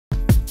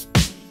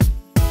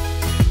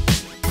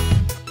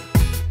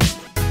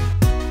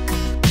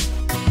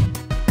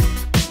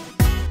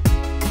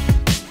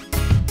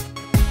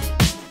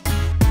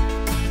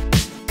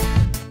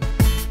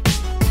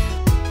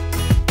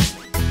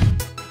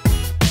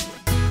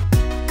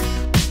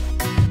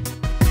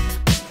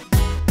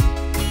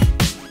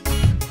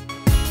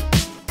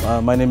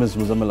My name is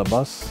Muzzamil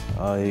Abbas.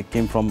 I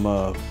came from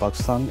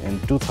Pakistan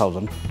in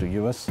 2000 to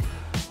US.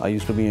 I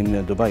used to be in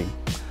Dubai.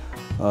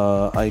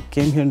 I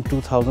came here in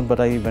 2000, but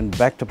I went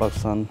back to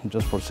Pakistan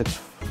just for 6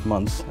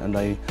 months, and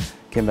I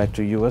came back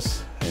to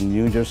US in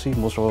New Jersey.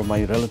 Most of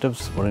my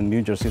relatives were in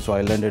New Jersey, so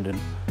I landed in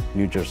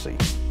New Jersey.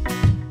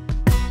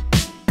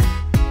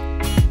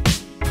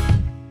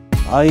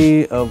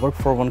 I worked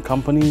for one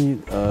company.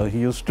 He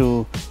used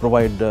to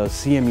provide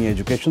CME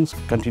educations,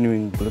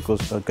 continuing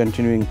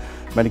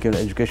medical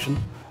education.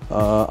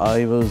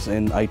 I was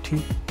in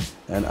IT,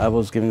 and I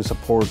was giving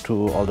support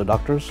to all the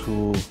doctors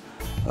who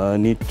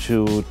need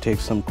to take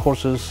some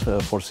courses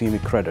for CME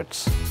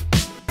credits.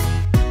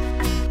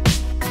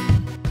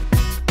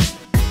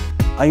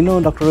 I know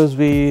Dr.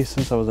 Rizvi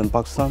since I was in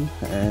Pakistan,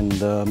 and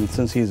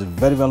since he's a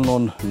very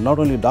well-known, not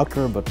only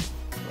doctor, but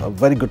a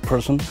very good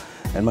person.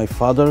 And my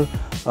father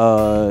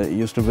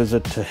used to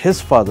visit his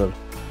father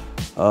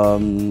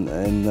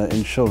in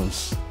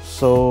insurance.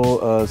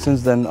 So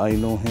since then I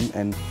know him,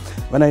 and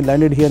when I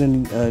landed here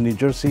in New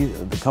Jersey,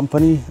 the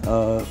company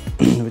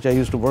which I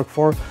used to work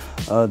for,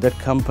 that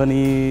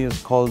company is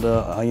called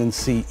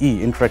INCE,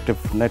 Interactive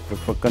Network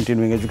for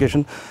Continuing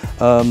Education.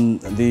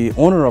 The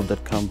owner of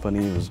that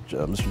company was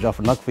Mr.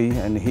 Jafar Naqvi,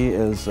 and he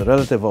is a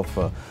relative of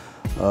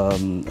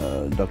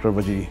Dr.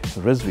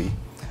 Rizvi.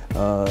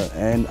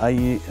 And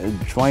I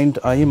joined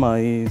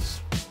IMI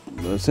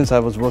since I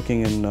was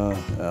working in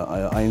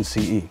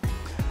INCE.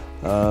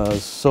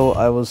 So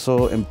I was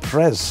so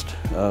impressed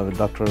with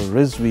Dr.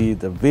 Rizvi,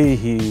 the way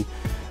he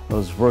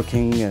was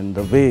working and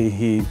the way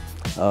he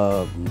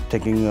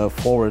taking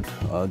forward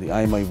the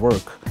IMI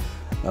work.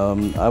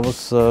 I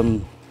was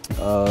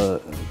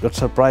got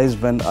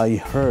surprised when I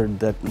heard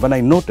that, when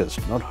I noticed,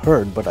 not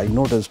heard, but I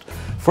noticed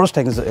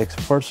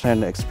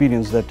first-hand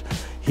experience that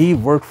he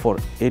worked for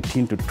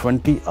 18 to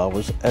 20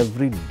 hours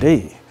every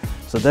day.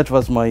 So that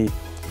was my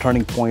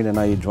turning point, and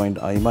I joined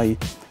IMI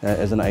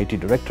as an IT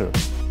director.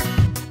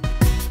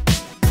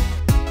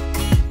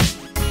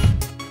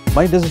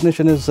 My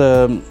designation is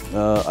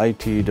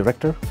IT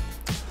director,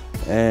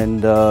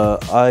 and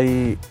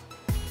I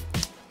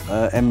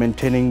am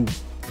maintaining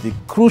the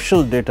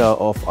crucial data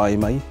of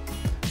IMI.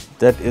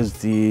 That is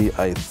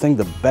I think,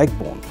 the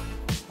backbone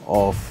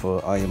of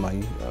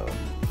IMI.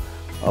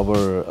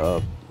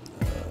 Our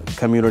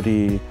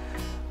community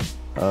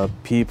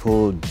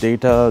people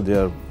data,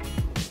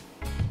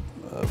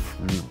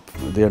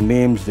 their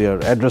names, their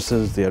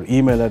addresses, their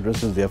email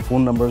addresses, their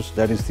phone numbers,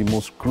 that is the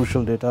most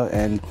crucial data,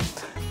 and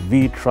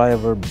we try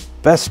our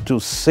best to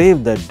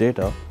save that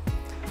data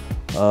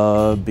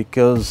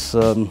because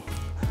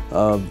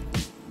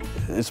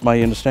it's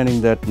my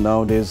understanding that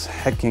nowadays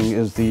hacking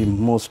is the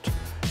most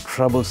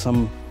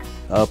troublesome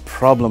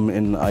problem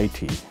in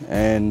IT.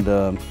 And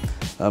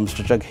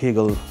Mr. Chuck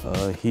Hagel,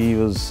 he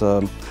was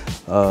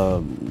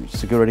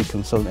security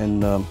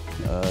consultant in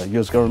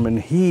US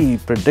government. He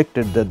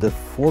predicted that the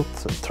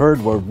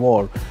third World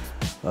War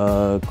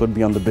could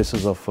be on the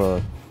basis of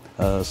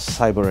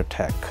cyber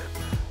attack.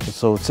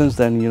 So since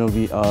then,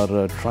 we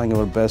are trying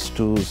our best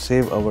to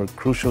save our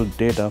crucial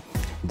data.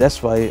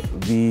 That's why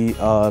we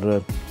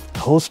are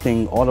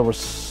hosting all our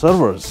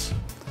servers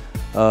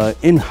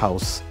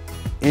in-house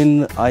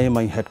in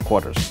IMI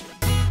headquarters.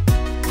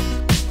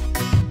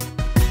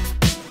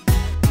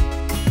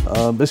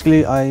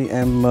 Basically, I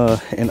am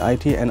in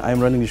IT, and I'm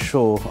running the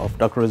show of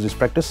Dr. Rizvi's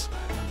practice.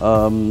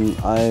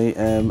 I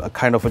am a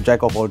kind of a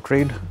jack of all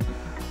trade.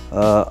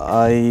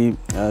 I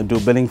do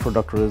billing for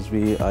Dr.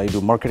 Rizvi, I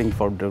do marketing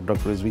for Dr.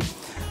 Rizvi,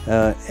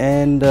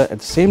 and at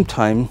the same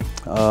time,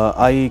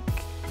 I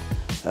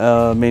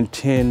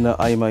maintain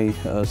IMI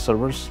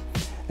servers,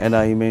 and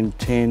I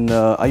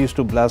used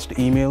to blast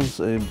emails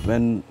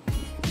when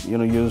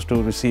you used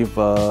to receive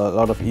a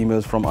lot of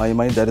emails from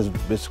IMI. That is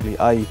basically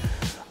I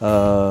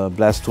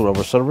blast through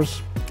our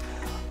servers.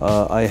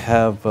 I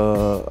have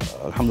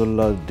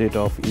alhamdulillah data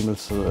of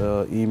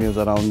emails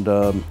around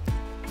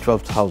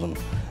 12,000,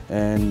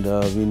 and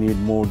we need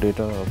more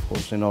data, of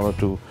course, in order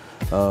to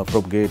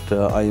propagate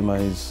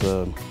IMI's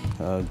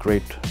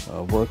great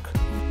work.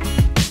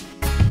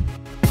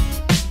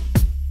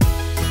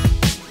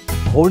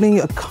 Holding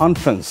a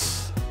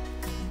conference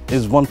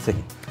is one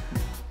thing,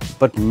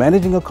 but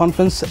managing a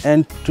conference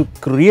and to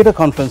create a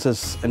conference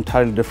is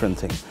entirely different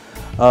thing.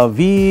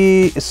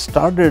 We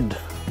started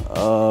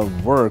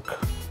work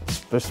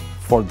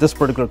for this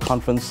particular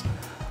conference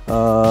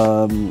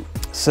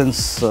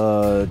since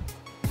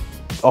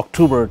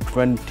October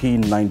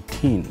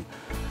 2019.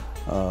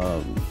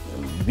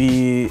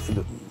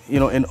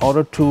 In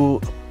order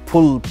to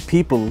pull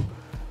people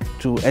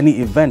to any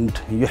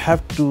event, you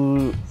have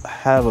to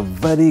have a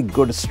very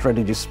good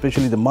strategy,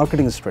 especially the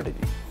marketing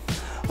strategy.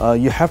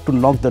 You have to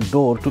knock the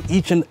door to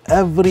each and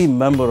every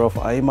member of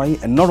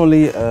IMI, and not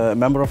only a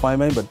member of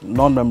IMI, but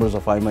non-members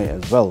of IMI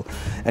as well.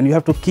 And you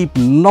have to keep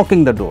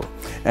knocking the door,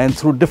 and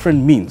through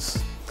different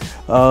means.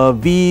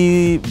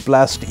 We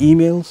blast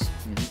emails,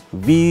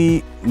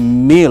 we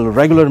mail,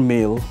 regular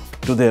mail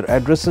to their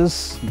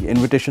addresses,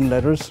 invitation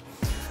letters.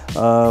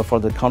 for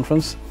the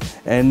conference,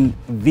 and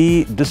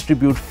we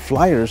distribute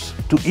flyers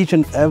to each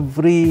and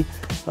every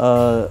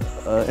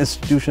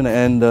institution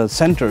and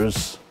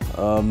centers.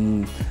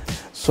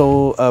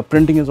 So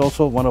printing is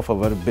also one of a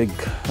very big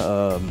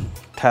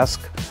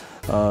task.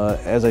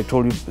 As I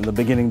told you in the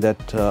beginning,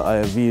 that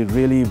we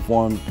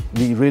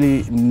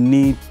really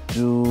need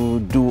to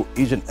do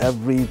each and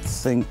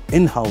everything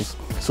in-house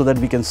so that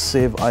we can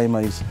save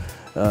IMI's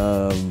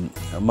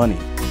money.